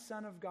divine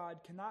Son of God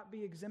cannot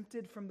be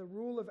exempted from the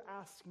rule of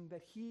asking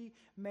that he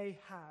may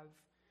have,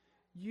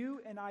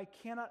 you and I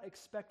cannot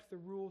expect the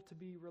rule to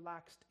be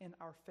relaxed in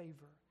our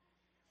favor.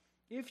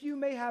 If you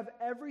may have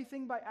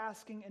everything by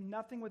asking and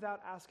nothing without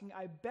asking,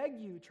 I beg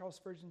you, Charles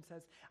Spurgeon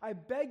says, I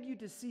beg you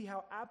to see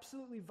how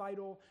absolutely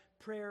vital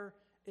prayer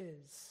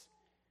is.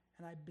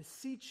 And I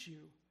beseech you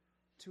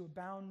to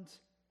abound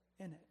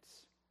in it.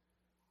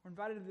 We're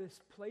invited to this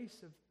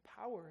place of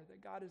power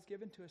that God has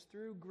given to us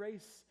through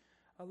grace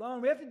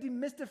alone. We have to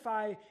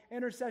demystify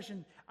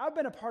intercession. I've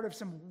been a part of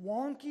some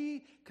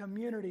wonky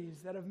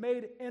communities that have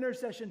made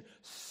intercession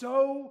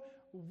so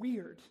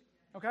weird.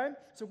 Okay?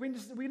 So we can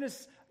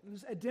just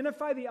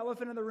identify the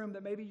elephant in the room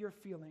that maybe you're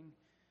feeling.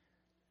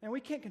 And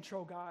we can't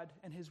control God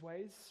and his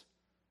ways.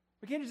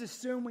 We can't just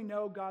assume we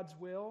know God's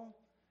will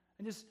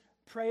and just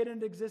pray it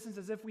into existence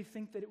as if we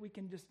think that we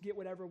can just get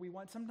whatever we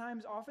want.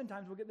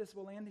 Oftentimes,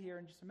 we'll land here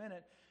in just a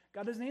minute.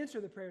 God doesn't answer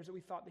the prayers that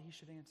we thought that he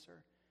should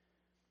answer.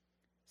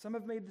 Some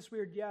have made this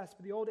weird yes,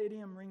 but the old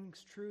idiom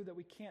rings true that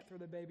we can't throw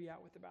the baby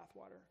out with the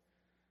bathwater.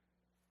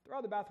 Throw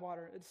out the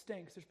bathwater. It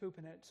stinks. There's poop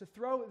in it. So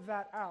throw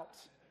that out.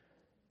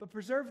 But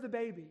preserve the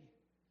baby.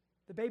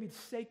 The baby's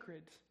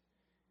sacred.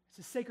 It's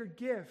a sacred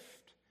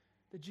gift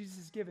that Jesus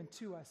has given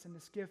to us in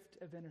this gift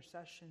of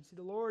intercession. See,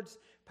 the Lord's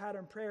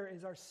pattern prayer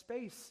is our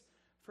space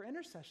for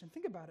intercession.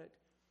 Think about it.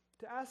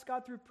 To ask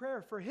God through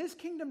prayer for his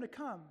kingdom to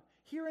come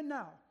here and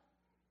now.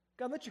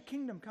 God, let your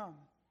kingdom come.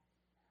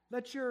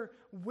 Let your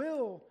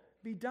will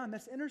be done.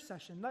 That's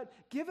intercession.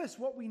 Give us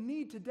what we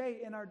need today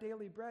in our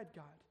daily bread,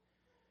 God.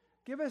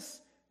 Give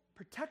us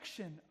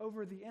protection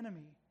over the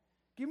enemy.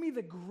 Give me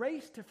the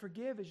grace to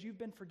forgive as you've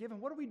been forgiven.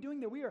 What are we doing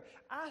there? We are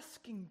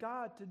asking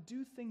God to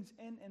do things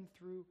in and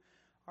through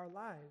our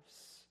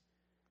lives.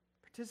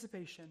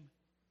 Participation,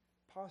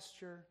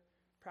 posture,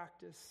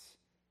 practice,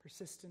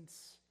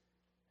 persistence,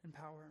 and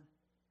power.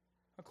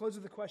 I'll close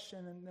with a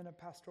question and then a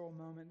pastoral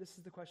moment. This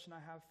is the question I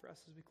have for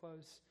us as we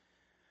close.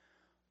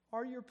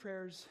 Are your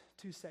prayers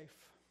too safe?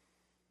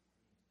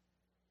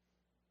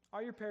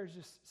 Are your prayers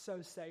just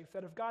so safe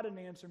that if God didn't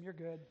answer them, you're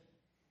good?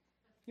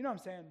 You know what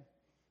I'm saying?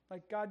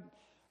 Like, God,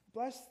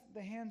 bless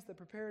the hands that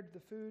prepared the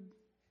food,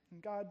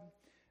 and God,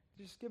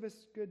 just give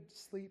us good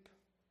sleep.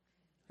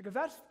 Like,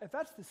 if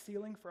that's the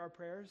ceiling for our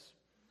prayers,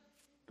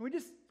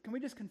 can we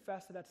just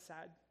confess that that's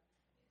sad?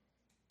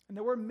 And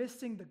that we're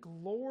missing the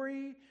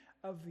glory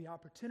of the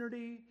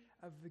opportunity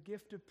of the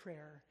gift of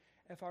prayer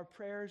if our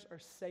prayers are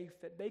safe,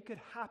 that they could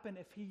happen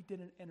if he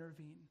didn't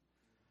intervene.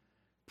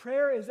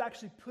 Prayer is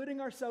actually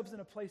putting ourselves in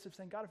a place of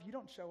saying, God, if you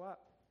don't show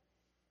up,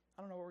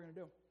 I don't know what we're going to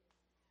do.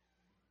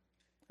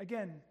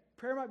 Again,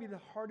 prayer might be the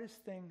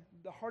hardest thing,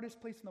 the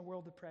hardest place in the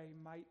world to pray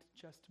might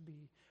just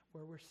be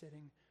where we're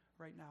sitting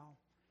right now.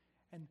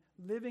 And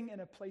living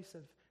in a place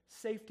of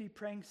safety,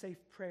 praying safe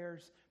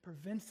prayers,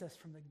 prevents us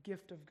from the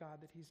gift of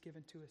God that he's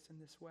given to us in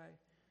this way. Right.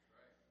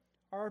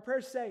 Are our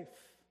prayers safe?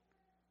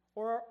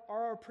 Or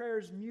are our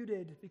prayers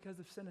muted because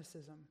of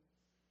cynicism?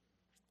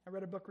 I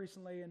read a book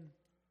recently and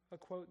a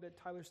quote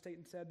that Tyler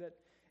Staton said that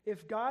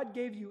if God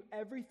gave you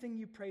everything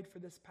you prayed for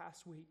this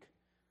past week,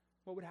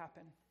 what would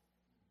happen?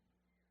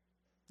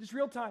 Just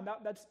real time,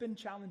 that's been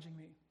challenging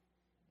me.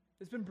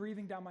 It's been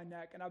breathing down my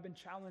neck, and I've been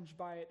challenged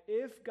by it.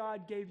 If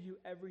God gave you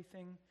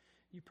everything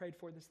you prayed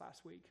for this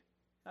last week,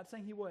 not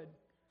saying he would,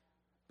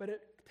 but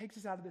it takes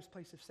us out of this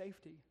place of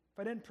safety. If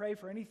I didn't pray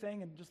for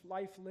anything and just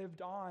life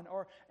lived on,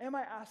 or am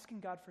I asking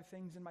God for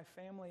things in my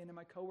family and in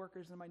my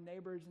coworkers and in my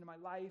neighbors and in my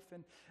life,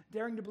 and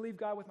daring to believe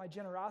God with my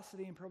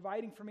generosity and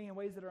providing for me in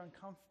ways that are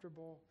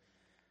uncomfortable,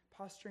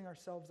 posturing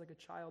ourselves like a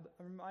child?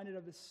 I'm reminded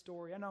of this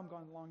story. I know I'm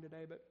going long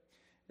today, but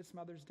it's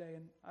Mother's Day,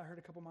 and I heard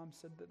a couple moms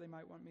said that they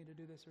might want me to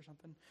do this or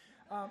something.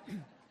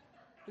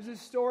 There's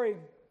this story.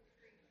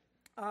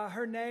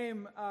 Her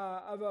name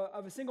of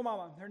a single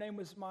mama. Her name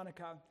was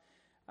Monica.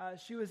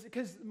 She was,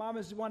 because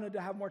mamas wanted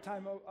to have more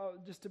time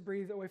just to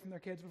breathe away from their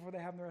kids before they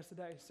have them the rest of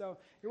the day. So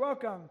you're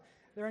welcome.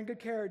 They're in good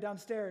care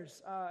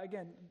downstairs.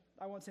 Again,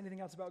 I won't say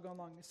anything else about going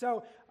long.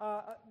 So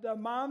the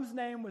mom's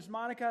name was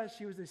Monica.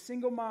 She was a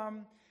single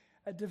mom.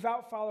 a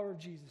devout follower of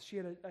Jesus. She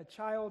had a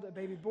child, a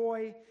baby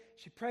boy.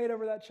 She prayed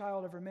over that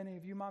child, as many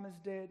of you mamas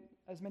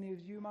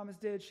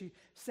did. She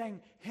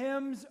sang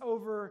hymns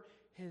over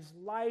his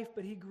life,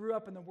 but he grew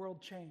up and the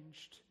world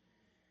changed.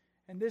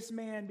 And this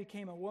man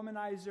became a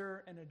womanizer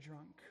and a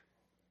drunk.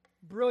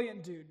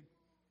 Brilliant dude,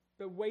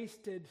 but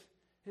wasted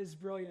his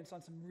brilliance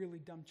on some really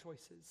dumb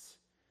choices.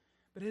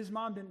 But his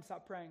mom didn't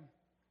stop praying.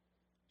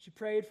 She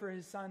prayed for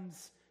his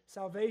son's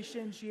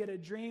salvation. She had a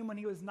dream when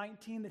he was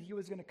 19 that he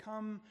was going to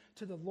come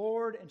to the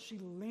Lord, and she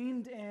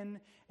leaned in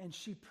and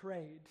she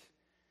prayed.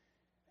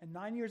 And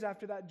 9 years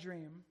after that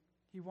dream,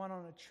 he went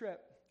on a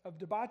trip of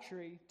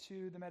debauchery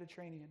to the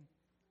Mediterranean.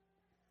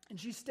 And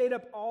she stayed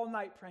up all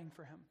night praying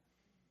for him.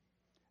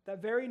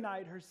 That very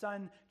night, her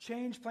son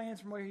changed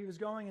plans from where he was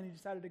going, and he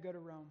decided to go to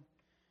Rome.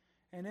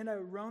 And in a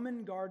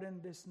Roman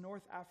garden, this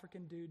North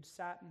African dude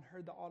sat and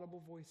heard the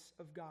audible voice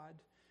of God.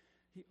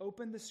 He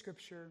opened the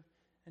scripture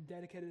and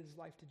dedicated his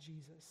life to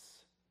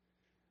Jesus.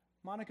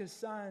 Monica's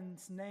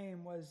son's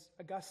name was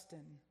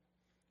Augustine,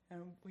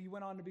 and he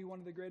went on to be one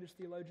of the greatest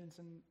theologians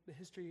in the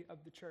history of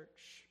the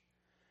church.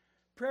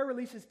 Prayer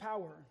releases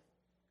power.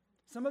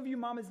 Some of you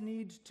mamas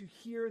need to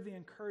hear the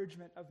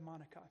encouragement of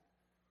Monica.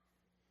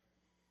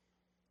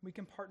 We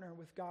can partner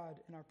with God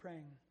in our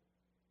praying.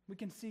 We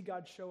can see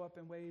God show up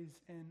in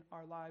ways in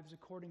our lives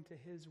according to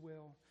his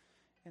will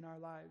in our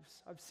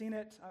lives. I've seen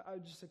it.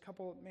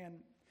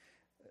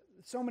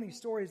 So many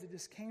stories that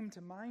just came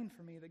to mind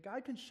for me that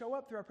God can show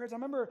up through our prayers. I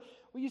remember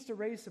we used to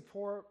raise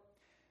support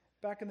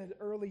back in the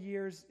early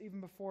years,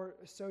 even before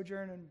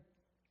Sojourn, and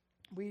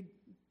we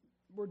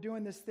were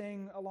doing this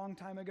thing a long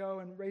time ago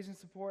and raising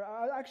support.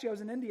 I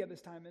was in India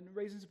this time and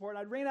raising support.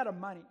 I ran out of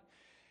money.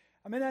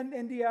 I'm in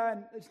India,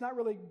 and it's not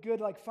really good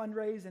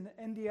fundraise in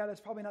India.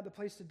 That's probably not the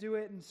place to do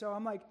it. And so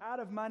I'm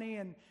out of money,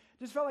 and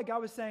just felt like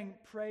God was saying,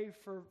 pray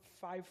for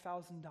 $5,000.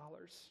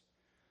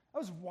 That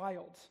was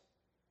wild.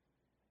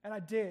 And I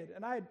did,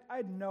 and I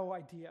had no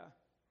idea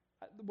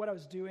what I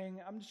was doing.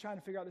 I'm just trying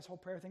to figure out this whole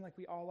prayer thing like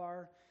we all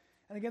are.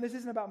 And again, this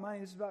isn't about money.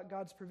 This is about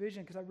God's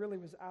provision, because I really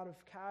was out of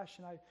cash.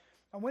 And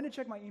I went to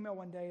check my email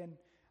one day, and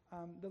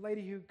the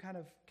lady who kind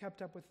of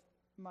kept up with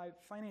my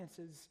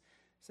finances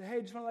said, hey,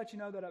 just want to let you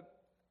know that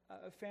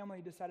a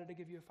family decided to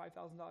give you a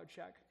 $5,000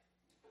 check.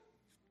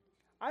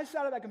 I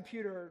sat at that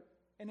computer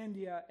in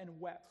India and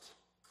wept.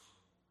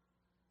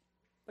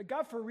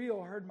 God for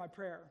real heard my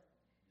prayer.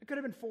 It could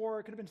have been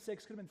 4, it could have been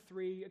 6, it could have been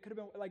 3, it could have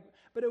been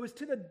but it was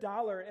to the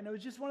dollar, and it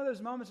was just one of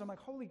those moments where I'm like,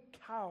 holy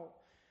cow.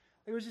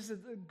 It was just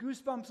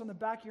goosebumps on the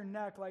back of your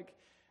neck,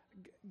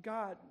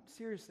 God,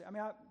 seriously.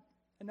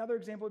 Another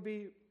example would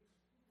be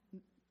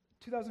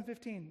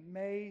 2015,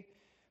 May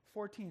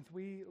 14th,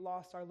 we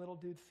lost our little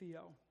dude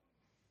Theo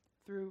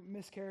through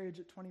miscarriage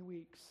at 20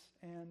 weeks,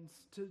 and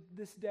to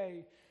this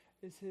day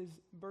is his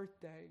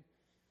birthday.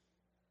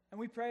 And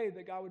we prayed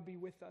that God would be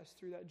with us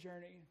through that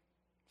journey.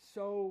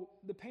 So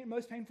the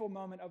most painful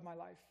moment of my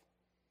life.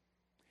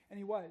 And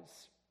he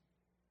was.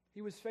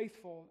 He was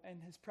faithful,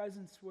 and his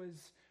presence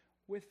was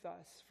with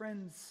us.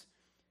 Friends,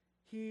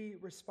 he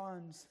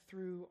responds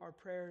through our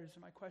prayers.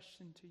 And my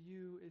question to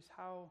you is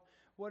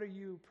what are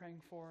you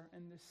praying for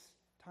in this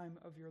time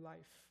of your life?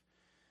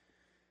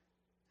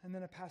 And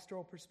then a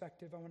pastoral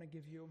perspective I want to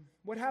give you.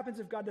 What happens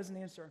if God doesn't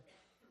answer?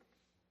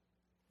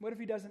 What if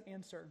he doesn't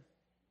answer?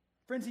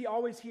 Friends, he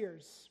always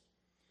hears.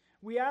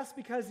 We ask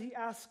because he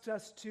asks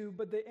us to,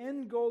 but the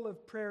end goal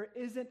of prayer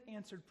isn't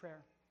answered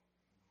prayer.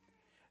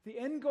 The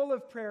end goal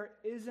of prayer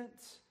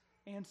isn't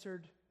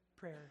answered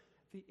prayer.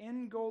 The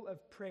end goal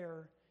of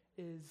prayer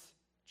is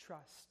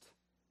trust.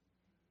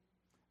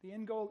 The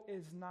end goal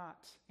is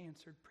not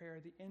answered prayer.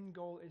 The end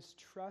goal is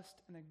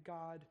trust in a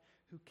God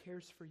who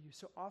cares for you.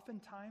 So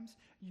oftentimes,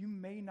 you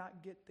may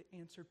not get the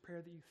answered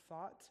prayer that you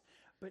thought,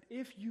 but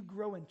if you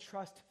grow in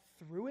trust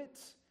through it,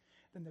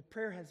 then the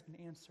prayer has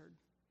been answered.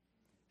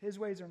 His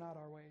ways are not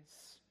our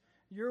ways.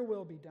 Your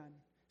will be done.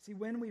 See,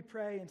 when we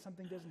pray and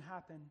something doesn't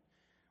happen,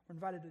 we're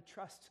invited to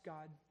trust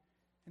God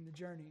in the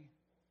journey.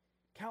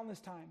 Countless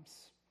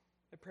times,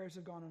 the prayers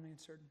have gone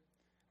unanswered.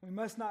 We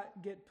must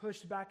not get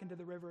pushed back into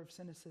the river of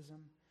cynicism,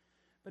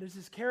 but it's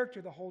his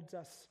character that holds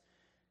us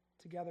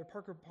together.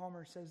 Parker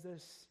Palmer says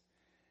this: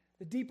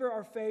 the deeper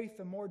our faith,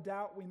 the more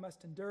doubt we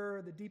must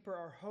endure. The deeper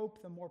our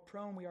hope, the more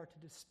prone we are to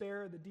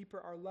despair. The deeper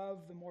our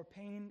love, the more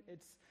pain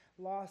its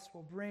loss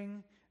will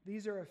bring.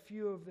 These are a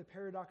few of the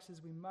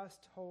paradoxes we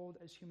must hold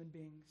as human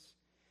beings.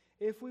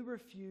 If we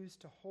refuse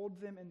to hold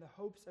them in the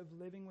hopes of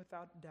living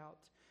without doubt,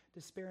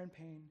 despair, and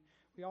pain,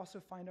 we also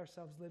find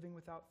ourselves living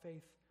without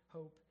faith,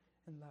 hope,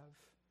 and love.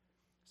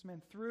 So,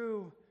 man,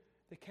 through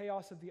the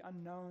chaos of the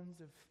unknowns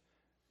of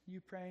you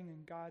praying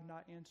and God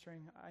not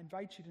answering, I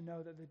invite you to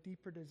know that the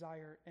deeper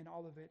desire in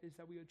all of it is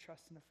that we would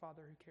trust in a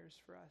Father who cares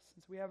for us.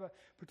 And so we have a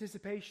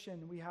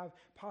participation, we have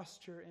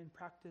posture and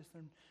practice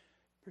and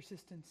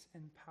persistence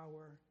and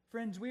power.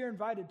 Friends, we are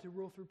invited to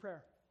rule through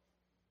prayer.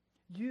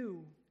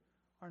 You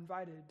are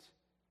invited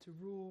to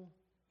rule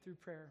through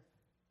prayer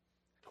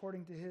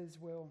according to his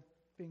will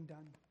being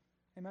done.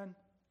 Amen? Amen.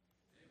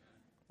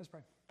 Let's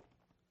pray.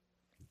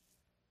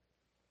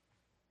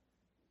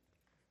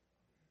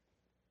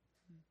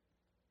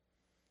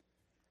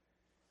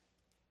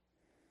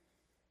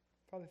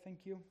 Father, thank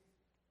you.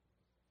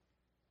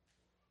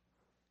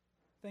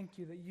 Thank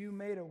you that you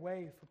made a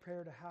way for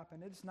prayer to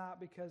happen. It's not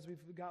because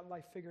we've got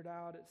life figured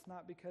out. It's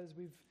not because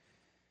we've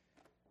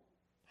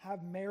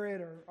have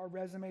merit or our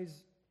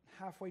resume's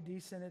halfway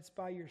decent. It's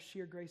by your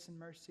sheer grace and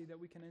mercy that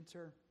we can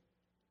enter,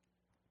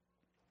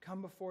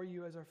 come before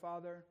you as our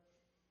Father.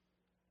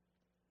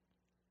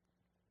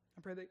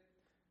 I pray that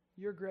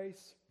your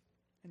grace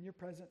and your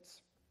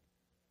presence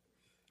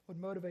would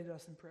motivate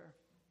us in prayer.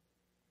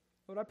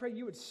 Lord, I pray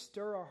you would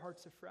stir our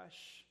hearts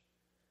afresh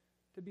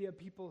to be a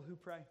people who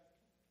pray.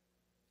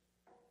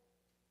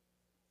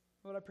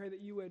 Lord, I pray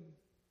that you would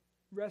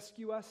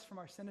rescue us from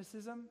our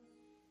cynicism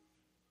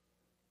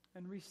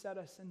and reset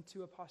us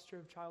into a posture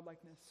of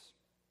childlikeness.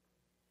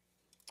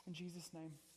 In Jesus' name.